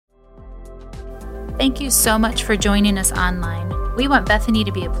Thank you so much for joining us online. We want Bethany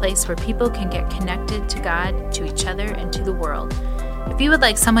to be a place where people can get connected to God, to each other, and to the world. If you would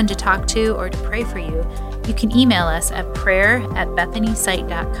like someone to talk to or to pray for you, you can email us at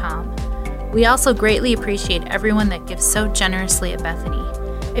prayer@bethanysite.com. We also greatly appreciate everyone that gives so generously at Bethany.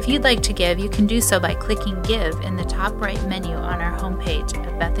 If you'd like to give, you can do so by clicking Give in the top right menu on our homepage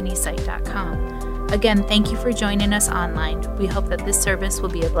at bethanysite.com. Again, thank you for joining us online. We hope that this service will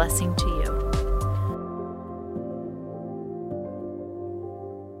be a blessing to you.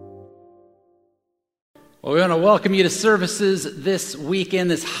 Well, we want to welcome you to services this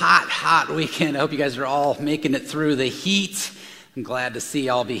weekend, this hot weekend. I hope you guys are all making it through the heat. I'm glad to see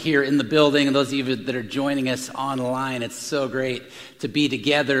all be here in the building, and those of you that are joining us online. It's so great to be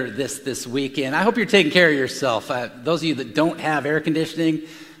together this weekend. I hope you're taking care of yourself. Those of you that don't have air conditioning,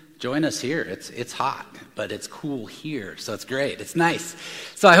 join us here. It's hot, but it's cool here, so it's great. It's nice.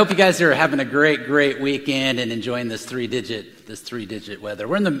 So I hope you guys are having a great weekend and enjoying this three-digit weather.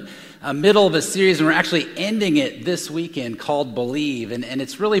 We're in the middle of a series, and we're actually ending it this weekend called Believe, and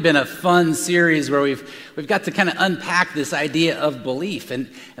it's really been a fun series where we've got to kind of unpack this idea of belief, and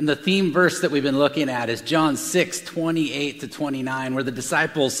the theme verse that we've been looking at is John 6:28-29, where the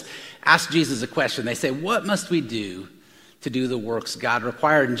disciples ask Jesus a question. They say, "What must we do to do the works God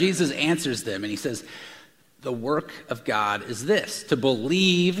required?" And Jesus answers them, and he says, "The work of God is this, to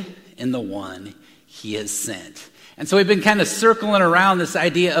believe in the one he has sent." And so we've been kind of circling around this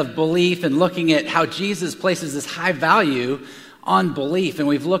idea of belief and looking at how Jesus places this high value on belief. And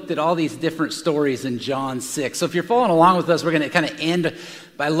we've looked at all these different stories in John 6. So if you're following along with us, we're going to kind of end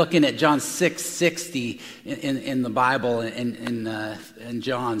by looking at John 6:60 in the Bible in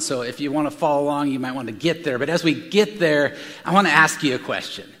John. So if you want to follow along, you might want to get there. But as we get there, I want to ask you a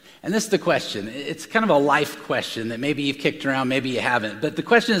question. And this is the question. It's kind of a life question that maybe you've kicked around, maybe you haven't. But the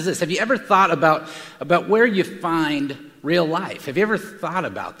question is this: have you ever thought about where you find real life? Have you ever thought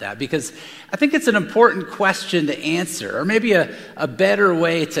about that? Because I think it's an important question to answer. Or maybe a better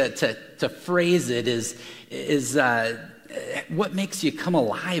way to phrase it is what makes you come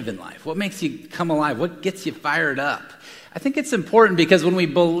alive in life? What makes you come alive? What gets you fired up? I think it's important because when we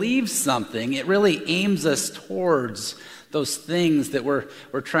believe something, it really aims us towards those things that we're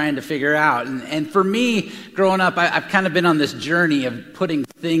trying to figure out. And for me, growing up, I've kind of been on this journey of putting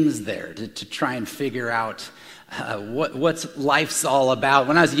things there to try and figure out what's life's all about.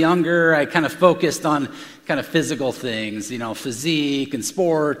 When I was younger, I kind of focused on kind of physical things, physique and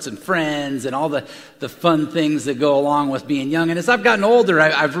sports and friends and all the fun things that go along with being young. And as I've gotten older,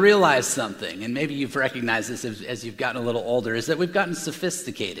 I've realized something, and maybe you've recognized this as you've gotten a little older, is that we've gotten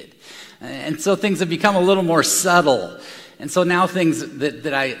sophisticated. And so things have become a little more subtle. And so now things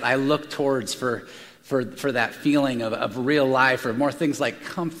that I look towards for that feeling of real life are more things like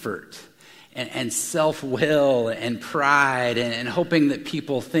comfort and self-will and pride and hoping that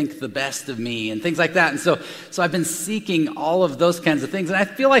people think the best of me and things like that. And so I've been seeking all of those kinds of things. And I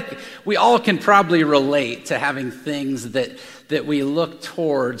feel like we all can probably relate to having things that we look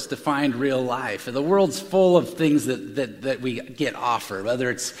towards to find real life. And the world's full of things that we get offered,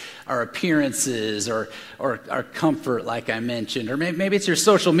 whether it's our appearances or our comfort, like I mentioned, or maybe it's your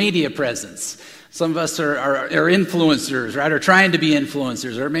social media presence. Some of us are influencers, right, or trying to be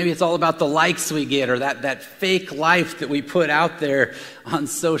influencers, or maybe it's all about the likes we get or that fake life that we put out there on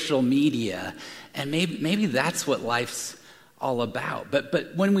social media. And maybe that's what life's all about.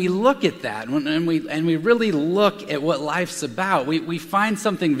 But when we look at that, and we really look at what life's about, we find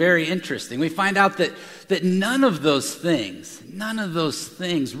something very interesting. We find out that none of those things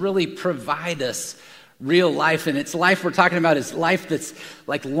really provide us real life. And it's life we're talking about is life that's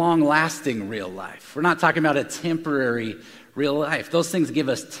like long-lasting real life. We're not talking about a temporary real life. Those things give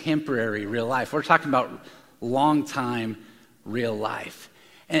us temporary real life. We're talking about long-time real life.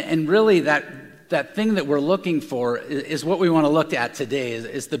 And really that thing that we're looking for is what we want to look at today,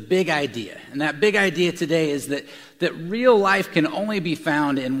 is the big idea. And that big idea today is that real life can only be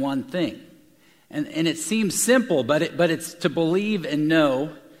found in one thing. And it seems simple, but it's to believe and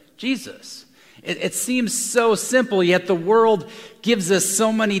know Jesus. It seems so simple, yet the world gives us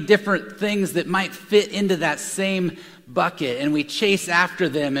so many different things that might fit into that same bucket, and we chase after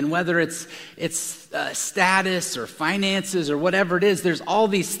them. And whether it's status or finances or whatever it is, there's all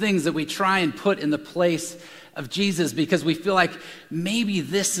these things that we try and put in the place of Jesus because we feel like maybe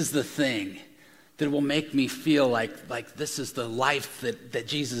this is the thing that will make me feel like this is the life that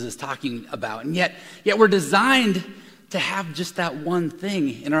Jesus is talking about. And yet we're designed to have just that one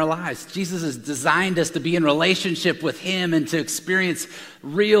thing in our lives. Jesus has designed us to be in relationship with him and to experience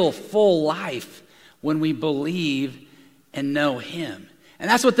real, full life when we believe and know him. And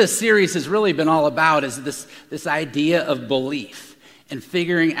that's what this series has really been all about, is this idea of belief and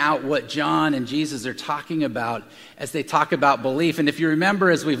figuring out what John and Jesus are talking about as they talk about belief. And if you remember,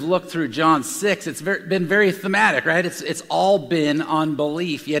 as we've looked through John 6, it's been very thematic, right? It's all been on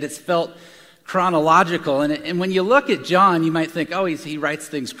belief, yet it's felt chronological. And when you look at John, you might think, oh, he writes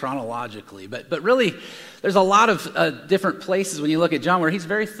things chronologically. But really, there's a lot of different places when you look at John where he's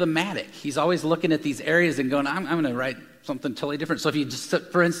very thematic. He's always looking at these areas and going, I'm going to write something totally different. So if you just,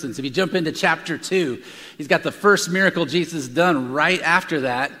 for instance, if you jump into chapter 2, he's got the first miracle Jesus done. Right after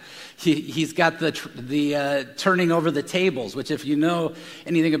that, he's got the turning over the tables, which if you know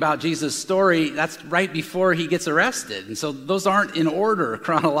anything about Jesus' story, that's right before he gets arrested. And so those aren't in order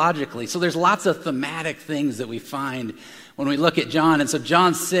chronologically. So there's lots of thematic things that we find when we look at John. And so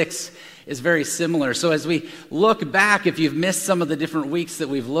John 6 is very similar. So as we look back, if you've missed some of the different weeks that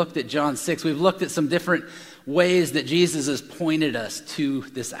we've looked at John 6, we've looked at some different ways that Jesus has pointed us to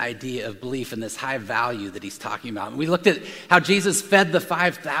this idea of belief and this high value that he's talking about. And we looked at how Jesus fed the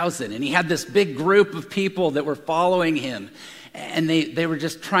 5,000, and he had this big group of people that were following him, and they were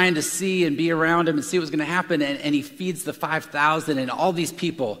just trying to see and be around him and see what was going to happen, and he feeds the 5,000, and all these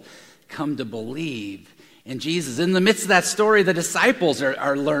people come to believe in Jesus. In the midst of that story, the disciples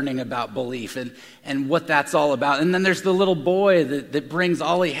are learning about belief and what that's all about. And then there's the little boy that brings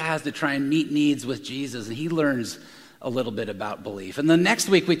all he has to try and meet needs with Jesus, and he learns a little bit about belief. And the next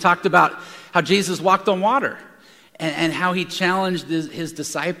week, we talked about how Jesus walked on water and how he challenged his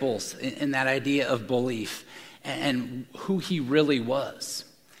disciples in that idea of belief and who he really was.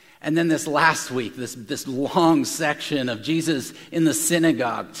 And then this last week, this long section of Jesus in the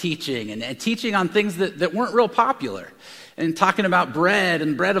synagogue teaching and teaching on things that weren't real popular, and talking about bread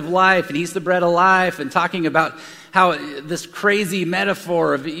and bread of life, and he's the bread of life, and talking about how this crazy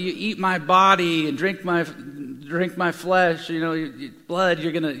metaphor of you eat my body and drink my flesh, blood,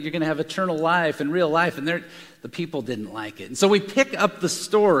 you're gonna have eternal life and real life, and the people didn't like it. And so we pick up the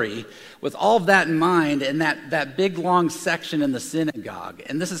story with all of that in mind, and that big long section in the synagogue.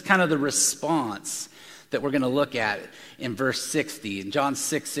 And this is kind of the response that we're going to look at in verse 60, in John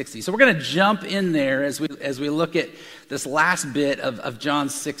 6:60. So we're going to jump in there as we look at this last bit of John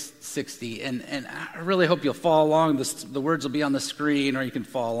 6:60. And I really hope you'll follow along. The words will be on the screen, or you can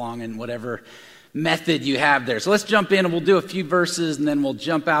follow along in whatever method you have there. So let's jump in, and we'll do a few verses, and then we'll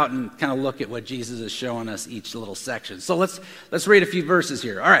jump out and kind of look at what Jesus is showing us each little section. So let's read a few verses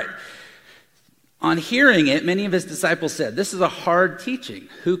here. All right. On hearing it, many of his disciples said, "This is a hard teaching.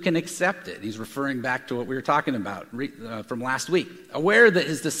 Who can accept it?" He's referring back to what we were talking about from last week. Aware that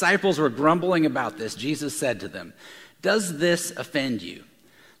his disciples were grumbling about this, Jesus said to them, "Does this offend you?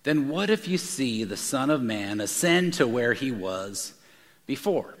 Then what if you see the Son of Man ascend to where he was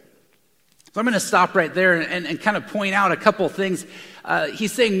before?" So I'm going to stop right there and kind of point out a couple of things.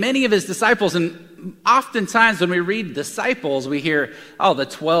 He's saying many of his disciples, and oftentimes when we read disciples, we hear, the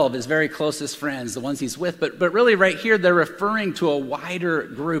 12, his very closest friends, the ones he's with. But really right here, they're referring to a wider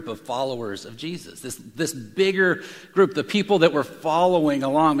group of followers of Jesus. This bigger group, the people that were following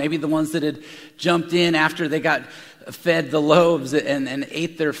along, maybe the ones that had jumped in after they got fed the loaves and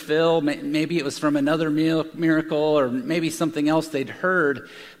ate their fill. Maybe it was from another miracle, or maybe something else they'd heard.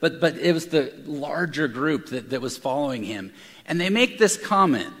 But it was the larger group that was following him. And they make this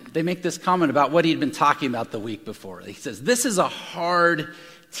comment. They make this comment about what he'd been talking about the week before. He says, "This is a hard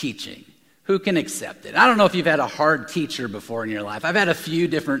teaching. Who can accept it?" I don't know if you've had a hard teacher before in your life. I've had a few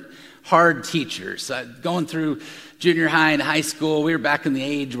different hard teachers. Going through junior high and high school, we were back in the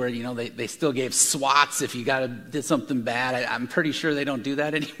age where, they still gave SWATs if you did something bad. I'm pretty sure they don't do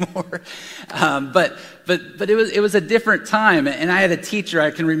that anymore. But it was a different time. And I had a teacher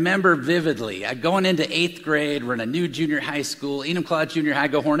I can remember vividly. Going into 8th grade, we're in a new junior high school, Enumclaw Junior High.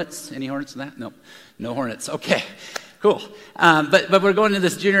 Go Hornets. Any Hornets in that? Nope. No Hornets. Okay. Cool. But we're going to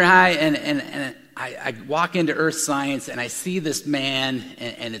this junior high, and I walk into Earth Science, and I see this man,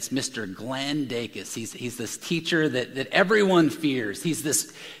 and it's Mr. Glenn Dacus. He's this teacher that everyone fears. He's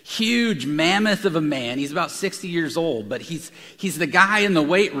this huge mammoth of a man. He's about 60 years old, but he's the guy in the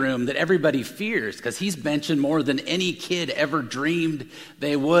weight room that everybody fears, because he's benching more than any kid ever dreamed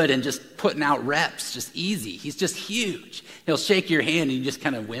they would, and just putting out reps, just easy. He's just huge. He'll shake your hand, and you just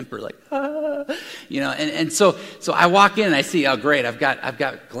kind of whimper like, And so I walk in, and I see, oh great, I've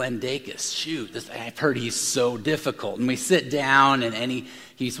got Glenn Dacus. Shoot, I've heard he's so difficult. And we sit down, and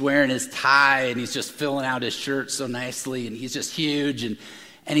he's wearing his tie, and he's just filling out his shirt so nicely, and he's just huge, and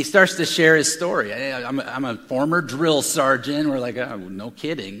he starts to share his story. I'm a former drill sergeant. We're like, oh, no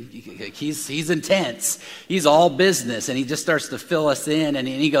kidding. He's intense. He's all business, and he just starts to fill us in, and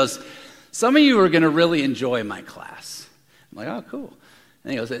he goes, "Some of you are going to really enjoy my class." I'm like, oh, cool.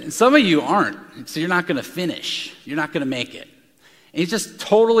 And he goes, and some of you aren't, so you're not going to finish. You're not going to make it. And he's just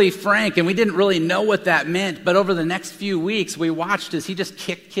totally frank, and we didn't really know what that meant, but over the next few weeks, we watched as he just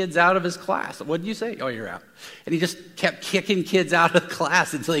kicked kids out of his class. What did you say? Oh, you're out. And he just kept kicking kids out of the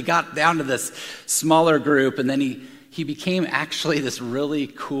class until he got down to this smaller group, and then he became actually this really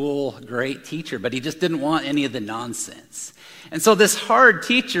cool, great teacher, but he just didn't want any of the nonsense. And so this hard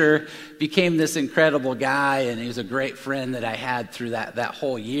teacher became this incredible guy, and he was a great friend that I had through that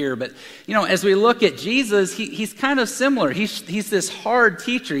whole year. But, as we look at Jesus, he's kind of similar. He's this hard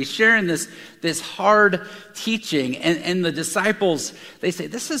teacher. He's sharing this hard teaching. And the disciples, they say,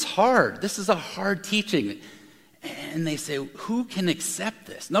 this is hard. This is a hard teaching. And they say, who can accept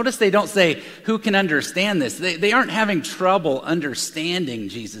this? Notice they don't say, who can understand this? They aren't having trouble understanding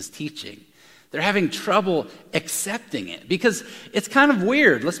Jesus' teaching. They're having trouble accepting it because it's kind of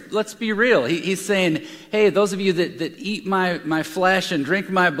weird. Let's be real. He's saying, hey, those of you that eat my flesh and drink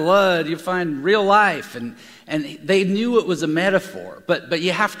my blood, you find real life. And they knew it was a metaphor. But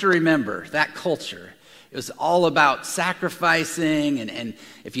you have to remember that culture. It was all about sacrificing, and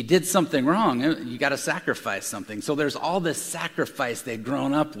if you did something wrong, you got to sacrifice something. So there's all this sacrifice they'd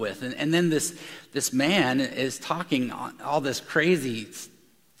grown up with. And then this man is talking all this crazy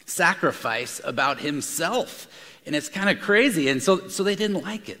sacrifice about himself, and it's kind of crazy, and so they didn't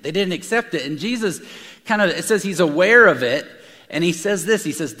like it. They didn't accept it, and Jesus it says he's aware of it, and he says this,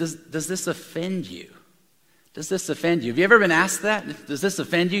 he says, does this offend you? Does this offend you? Have you ever been asked that? Does this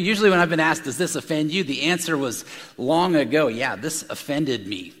offend you? Usually when I've been asked, does this offend you? The answer was long ago, yeah, this offended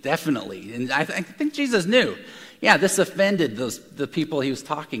me, definitely. And I think Jesus knew, yeah, this offended the people he was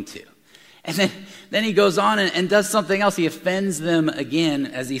talking to. And then he goes on and does something else. He offends them again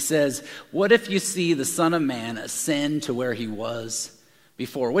as he says, what if you see the Son of Man ascend to where he was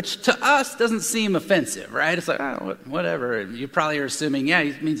before? Which to us doesn't seem offensive, right? It's like, oh, whatever. You probably are assuming, yeah,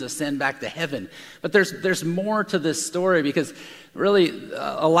 he means ascend back to heaven. But there's more to this story because really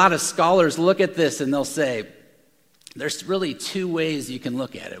a lot of scholars look at this and they'll say, there's really two ways you can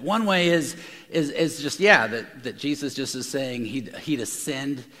look at it. One way is just, that Jesus just is saying he'd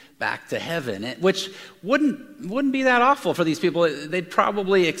ascend back to heaven, which wouldn't be that awful for these people. They'd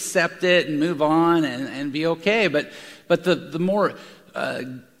probably accept it and move on and be okay. But the more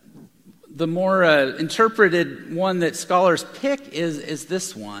interpreted one that scholars pick is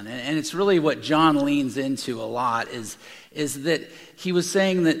this one, and it's really what John leans into a lot is that he was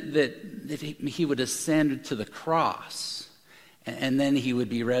saying that he would ascend to the cross, and then he would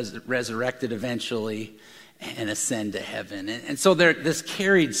be resurrected eventually and ascend to heaven. And so this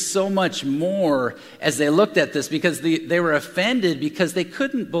carried so much more as they looked at this because they were offended because they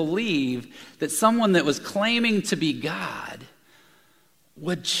couldn't believe that someone that was claiming to be God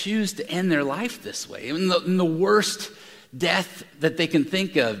would choose to end their life this way. In the worst death that they can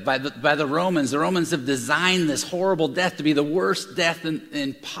think of by the Romans. The Romans have designed this horrible death to be the worst death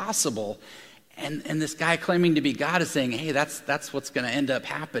possible. And this guy claiming to be God is saying, hey, that's what's going to end up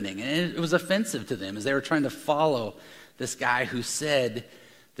happening. And it was offensive to them as they were trying to follow this guy who said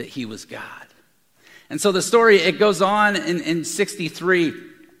that he was God. And so the story, it goes on in 63,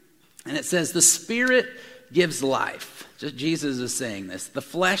 and it says, the Spirit gives life. Jesus is saying this. The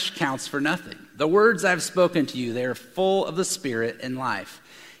flesh counts for nothing. The words I've spoken to you, they are full of the Spirit and life.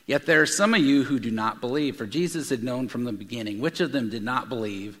 Yet there are some of you who do not believe, for Jesus had known from the beginning which of them did not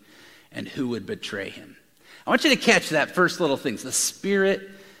believe and who would betray him. I want you to catch that first little thing. The Spirit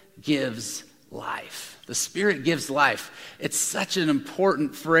gives life. The Spirit gives life. It's such an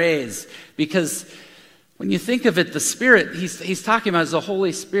important phrase because when you think of it, the Spirit, he's talking about is the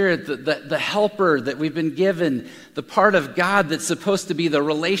Holy Spirit, the helper that we've been given, the part of God that's supposed to be the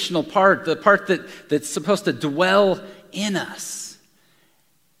relational part, the part that's supposed to dwell in us.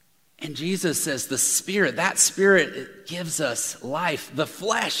 And Jesus says the Spirit, that Spirit, it gives us life. The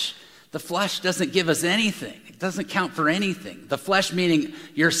flesh doesn't give us anything. It doesn't count for anything. The flesh meaning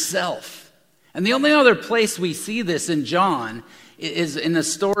yourself. And the only other place we see this in John is in the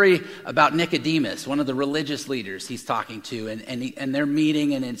story about Nicodemus, one of the religious leaders he's talking to, and they're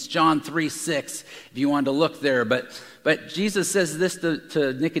meeting, and it's John 3:6, if you wanted to look there. But Jesus says this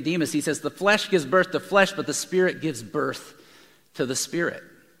to Nicodemus. He says, the flesh gives birth to flesh, but the Spirit gives birth to the Spirit.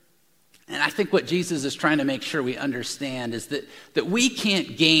 And I think what Jesus is trying to make sure we understand is that we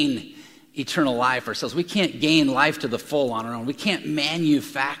can't gain eternal life ourselves. We can't gain life to the full on our own. We can't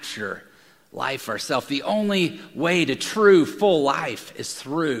manufacture life ourselves. The only way to true full life is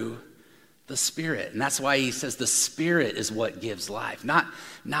through the Spirit. And that's why he says the Spirit is what gives life, not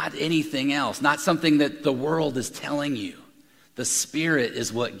anything else, not something that the world is telling you. The Spirit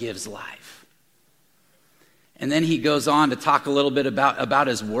is what gives life. And then he goes on to talk a little bit about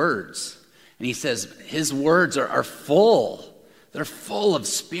his words. And he says his words are full. They're full of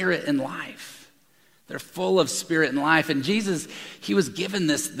spirit and life. They're full of spirit and life. And Jesus, he was given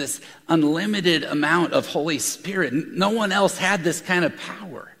this unlimited amount of Holy Spirit. No one else had this kind of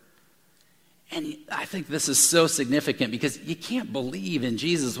power. And I think this is so significant because you can't believe in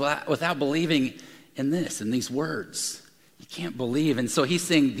Jesus without believing in this, in these words. You can't believe. And so he's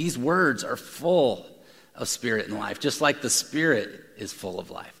saying these words are full of spirit and life, just like the Spirit is full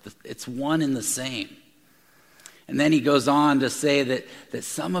of life. It's one and the same. And then he goes on to say that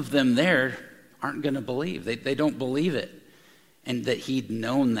some of them there aren't going to believe. They don't believe it. And that he'd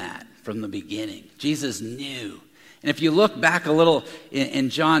known that from the beginning. Jesus knew. And if you look back a little in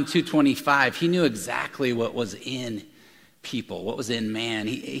John 2:25, he knew exactly what was in people, what was in man.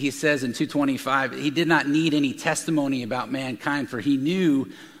 He says in 2:25, he did not need any testimony about mankind, for he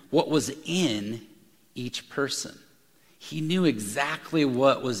knew what was in each person. He knew exactly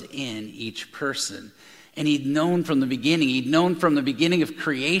what was in each person. And he'd known from the beginning. He'd known from the beginning of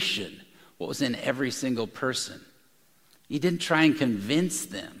creation what was in every single person. He didn't try and convince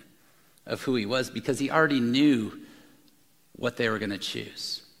them of who he was because he already knew what they were going to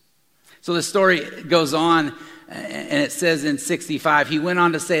choose. So the story goes on, and it says in 65, he went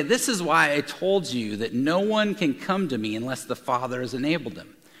on to say, "This is why I told you that no one can come to me unless the Father has enabled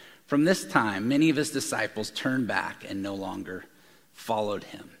him." From this time, many of his disciples turned back and no longer followed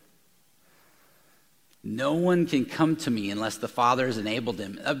him. No one can come to me unless the Father has enabled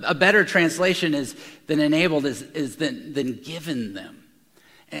him. A better translation than enabled is than given them.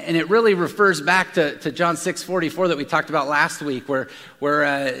 And it really refers back to John 6:44 that we talked about last week, where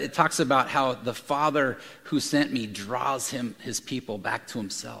it talks about how the Father who sent me draws his people back to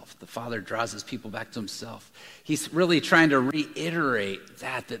himself. The Father draws his people back to himself. He's really trying to reiterate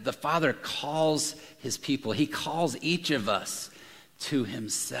that the Father calls his people. He calls each of us to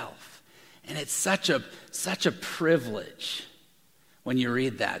himself. And it's such a privilege when you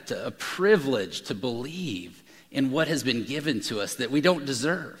read that, a privilege to believe in what has been given to us that we don't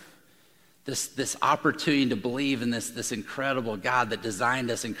deserve. This opportunity to believe in this incredible God that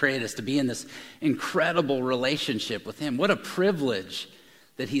designed us and created us to be in this incredible relationship with him. What a privilege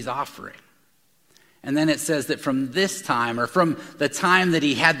that he's offering. And then it says that from this time, or from the time that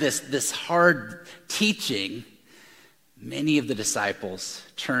he had this hard teaching, many of the disciples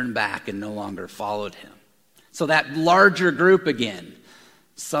turned back and no longer followed him. So that larger group again,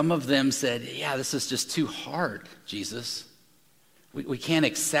 some of them said, "Yeah, this is just too hard, Jesus. We can't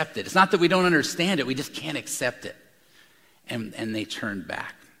accept it. It's not that we don't understand it, we just can't accept it." And they turned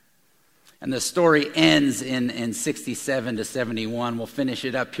back. And the story ends in 67 to 71. We'll finish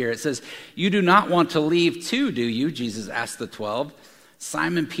it up here. It says, "You do not want to leave too, do you?" Jesus asked the 12.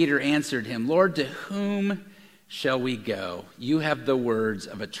 Simon Peter answered him, "Lord, to whom shall we go? You have the words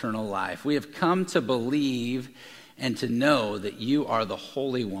of eternal life. We have come to believe and to know that you are the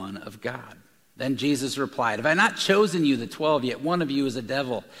Holy One of God." Then Jesus replied, "Have I not chosen you, the 12, yet one of you is a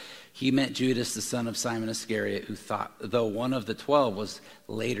devil?" He meant Judas, the son of Simon Iscariot, who thought, though one of the 12 was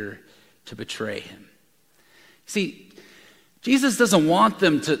later to betray him. See, Jesus doesn't want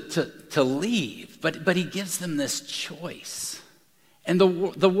them to leave, but he gives them this choice. And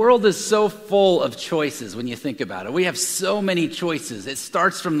the world is so full of choices when you think about it. We have so many choices. It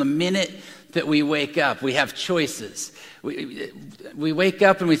starts from the minute that we wake up. We have choices. We wake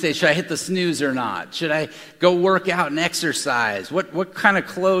up and we say, should I hit the snooze or not? Should I go work out and exercise? What kind of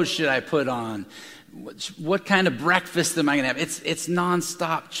clothes should I put on? What kind of breakfast am I going to have? It's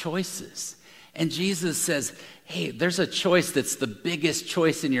nonstop choices. And Jesus says, hey, there's a choice that's the biggest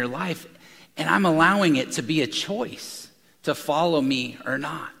choice in your life, and I'm allowing it to be a choice to follow me or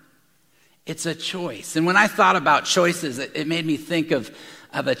not. It's a choice. And when I thought about choices, it made me think of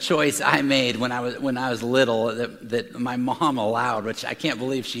a choice I made when I was little that my mom allowed, which I can't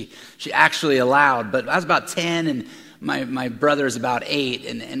believe she actually allowed. But I was about 10 and my brother's about 8,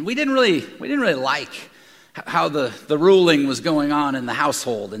 and we didn't really like how the ruling was going on in the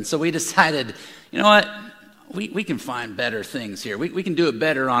household. And so we decided, you know what? We can find better things here. We can do it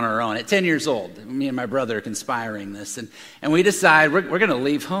better on our own. At 10 years old, me and my brother are conspiring this. And we decide we're going to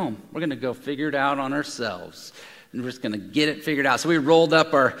leave home. We're going to go figure it out on ourselves. And we're just going to get it figured out. So we rolled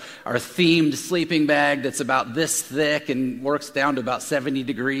up our themed sleeping bag that's about this thick and works down to about 70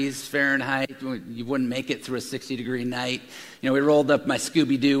 degrees Fahrenheit. You wouldn't make it through a 60-degree night. You know, we rolled up my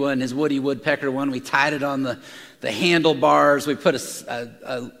Scooby-Doo one, his Woody Woodpecker one. We tied it on the handlebars. We put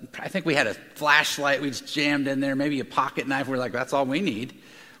I think we had a flashlight we just jammed in there, maybe a pocket knife. We're like, that's all we need.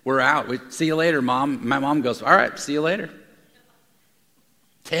 We're out. See you later, Mom. My mom goes, all right, see you later.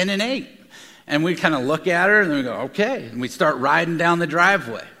 10 and 8. And we kind of look at her and then we go, okay. And we start riding down the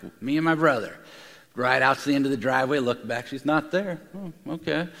driveway, me and my brother. Ride out to the end of the driveway, look back, she's not there. Oh,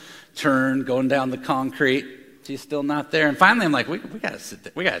 okay. Turn, going down the concrete, she's still not there. And finally I'm like, we got to sit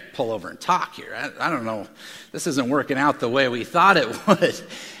there. We got to pull over and talk here. I don't know. This isn't working out the way we thought it would.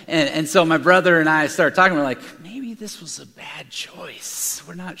 And so my brother and I started talking. We're like, maybe this was a bad choice.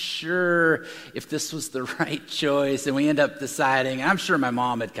 We're not sure if this was the right choice. And we end up deciding, I'm sure my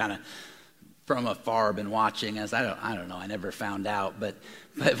mom had kind of from afar been watching us. I don't know. I never found out. But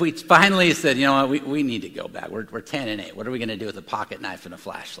we finally said, you know what, we need to go back. We're 10 and 8. What are we going to do with a pocket knife and a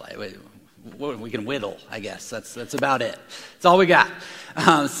flashlight? We can whittle, I guess. That's about it. That's all we got.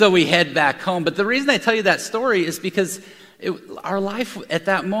 So we head back home. But the reason I tell you that story is because our life at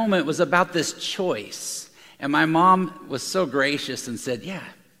that moment was about this choice. And my mom was so gracious and said, yeah,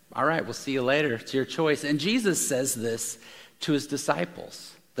 all right, we'll see you later. It's your choice. And Jesus says this to his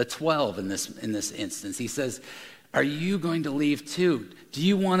disciples, the 12 in this instance. He says, are you going to leave too? Do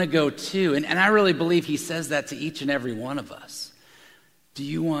you want to go too? And I really believe he says that to each and every one of us. Do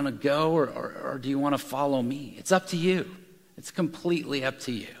you want to go or do you want to follow me? It's up to you. It's completely up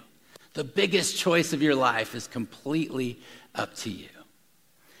to you. The biggest choice of your life is completely up to you.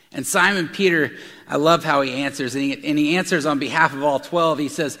 And Simon Peter, I love how he answers, and he answers on behalf of all 12. He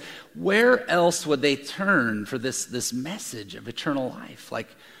says, where else would they turn for this message of eternal life? Like,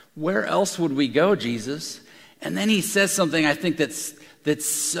 where else would we go, Jesus? And then he says something I think that's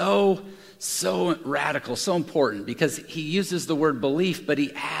so radical, so important, because he uses the word belief, but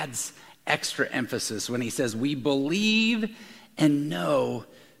he adds extra emphasis when he says, we believe and know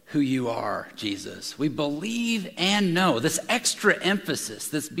who you are, Jesus. We believe and know. This extra emphasis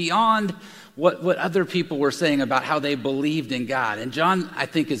that's beyond what other people were saying about how they believed in God. And John, I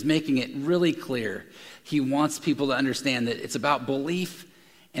think, is making it really clear. He wants people to understand that it's about belief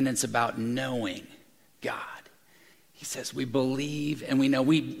and it's about knowing God. He says, we believe and we know.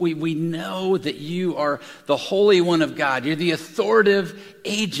 We know that you are the Holy One of God. You're the authoritative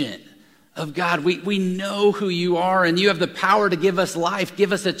agent of God. We know who you are, and you have the power to give us life,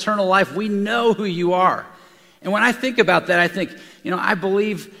 give us eternal life. We know who you are. And when I think about that, I think, I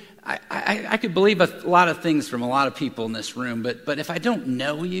believe, I could believe a lot of things from a lot of people in this room, but if I don't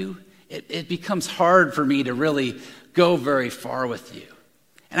know you, it becomes hard for me to really go very far with you.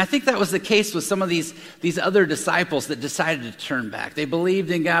 And I think that was the case with some of these other disciples that decided to turn back. They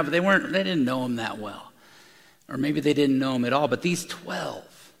believed in God, but they didn't know him that well. Or maybe they didn't know him at all. But these 12,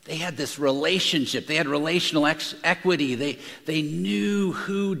 they had this relationship. They had relational equity. They knew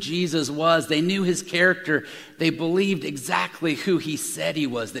who Jesus was. They knew his character. They believed exactly who he said he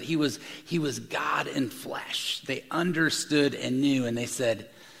was, that he was God in flesh. They understood and knew, and they said,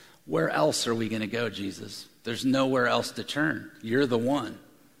 where else are we going to go, Jesus? There's nowhere else to turn. You're the one.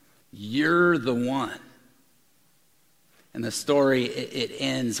 You're the one. And the story, it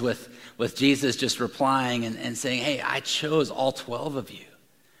ends with Jesus just replying and saying, hey, I chose all 12 of you.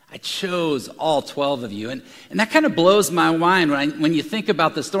 I chose all 12 of you. And that kind of blows my mind when you think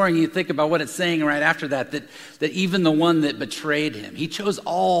about the story and you think about what it's saying right after that even the one that betrayed him, he chose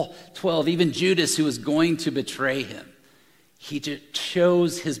all 12, even Judas, who was going to betray him. He just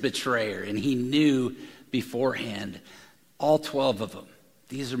chose his betrayer, and he knew beforehand all 12 of them.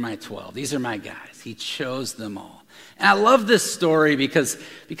 These are my 12. These are my guys. He chose them all. And I love this story because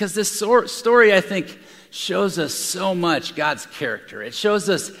this story, I think, shows us so much God's character. It shows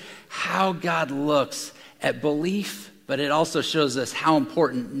us how God looks at belief, but it also shows us how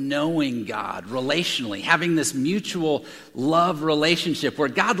important knowing God relationally, having this mutual love relationship where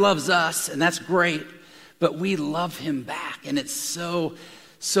God loves us, and that's great, but we love him back. And it's so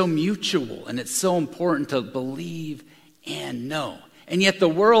mutual, and it's so important to believe and know. And yet the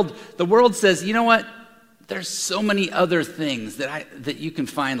world says, you know what? There's so many other things that you can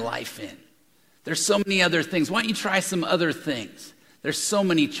find life in. There's so many other things. Why don't you try some other things? There's so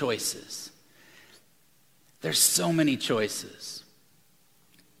many choices. There's so many choices.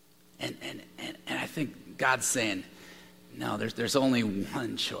 And I think God's saying, no, there's only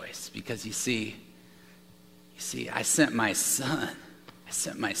one choice, because you see, I sent my son. I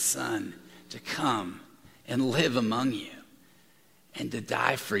sent my son to come and live among you and to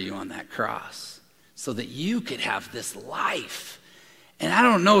die for you on that cross so that you could have this life. And I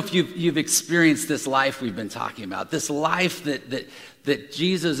don't know if you've experienced this life we've been talking about, this life that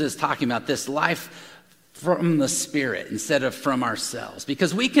Jesus is talking about, this life from the Spirit instead of from ourselves.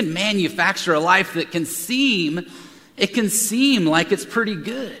 Because we can manufacture a life that can seem like it's pretty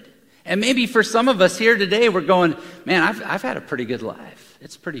good. And maybe for some of us here today, we're going, man, I've had a pretty good life.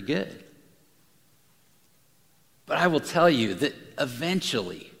 It's pretty good. But I will tell you that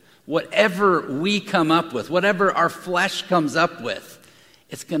eventually, Whatever we come up with, whatever our flesh comes up with,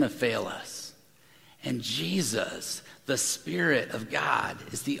 it's going to fail us. And Jesus, the Spirit of God,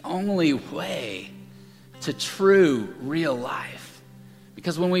 is the only way to true, real life.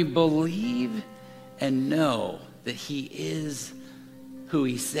 Because when we believe and know that he is who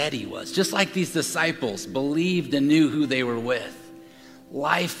he said he was, just like these disciples believed and knew who they were with,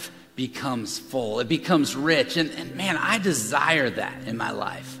 life becomes full. It becomes rich. And man, I desire that in my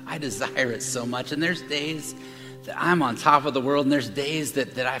life. I desire it so much. And there's days that I'm on top of the world, and there's days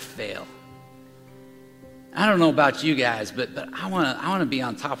that I fail. I don't know about you guys, but I want to be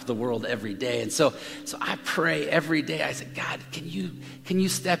on top of the world every day. And so I pray every day. I said, God, can you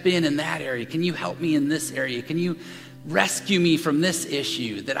step in that area? Can you help me in this area? Can you rescue me from this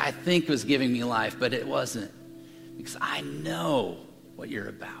issue that I think was giving me life, but it wasn't? Because I know what you're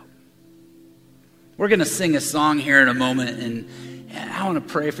about. We're going to sing a song here in a moment, and I want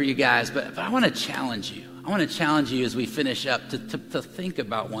to pray for you guys, but I want to challenge you. I want to challenge you as we finish up to think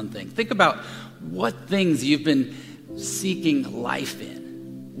about one thing. Think about what things you've been seeking life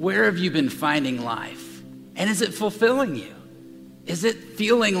in. Where have you been finding life? And is it fulfilling you? Is it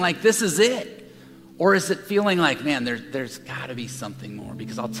feeling like this is it? Or is it feeling like, man, there's got to be something more?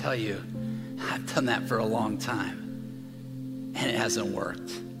 Because I'll tell you, I've done that for a long time, and it hasn't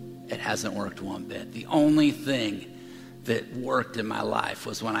worked. It hasn't worked one bit. The only thing that worked in my life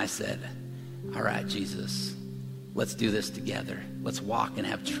was when I said, all right, Jesus, let's do this together. Let's walk and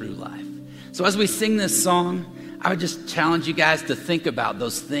have true life. So as we sing this song, I would just challenge you guys to think about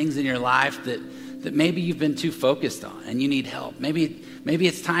those things in your life that maybe you've been too focused on and you need help. Maybe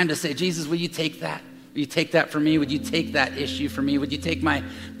it's time to say, Jesus, will you take that? Will you take that from me? Would you take that issue from me? Would you take my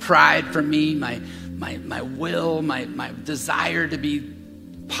pride from me, my will, my desire to be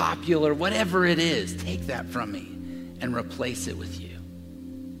popular, whatever it is, take that from me and replace it with you.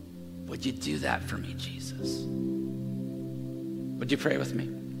 Would you do that for me, Jesus? Would you pray with me?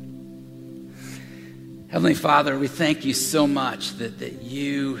 Heavenly Father, we thank you so much that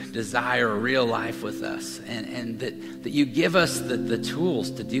you desire a real life with us, and that you give us the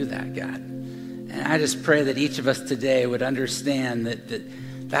tools to do that, God. And I just pray that each of us today would understand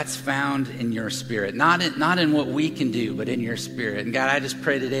that's found in your Spirit, not in what we can do, but in your Spirit. And God, I just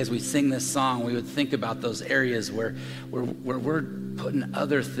pray today as we sing this song, we would think about those areas where we're putting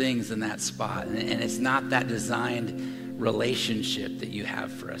other things in that spot, and it's not that designed relationship that you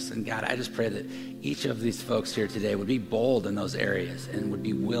have for us. And God, I just pray that each of these folks here today would be bold in those areas and would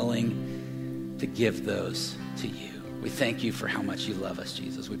be willing to give those to you. We thank you for how much you love us,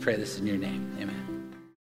 Jesus. We pray this in your name. Amen.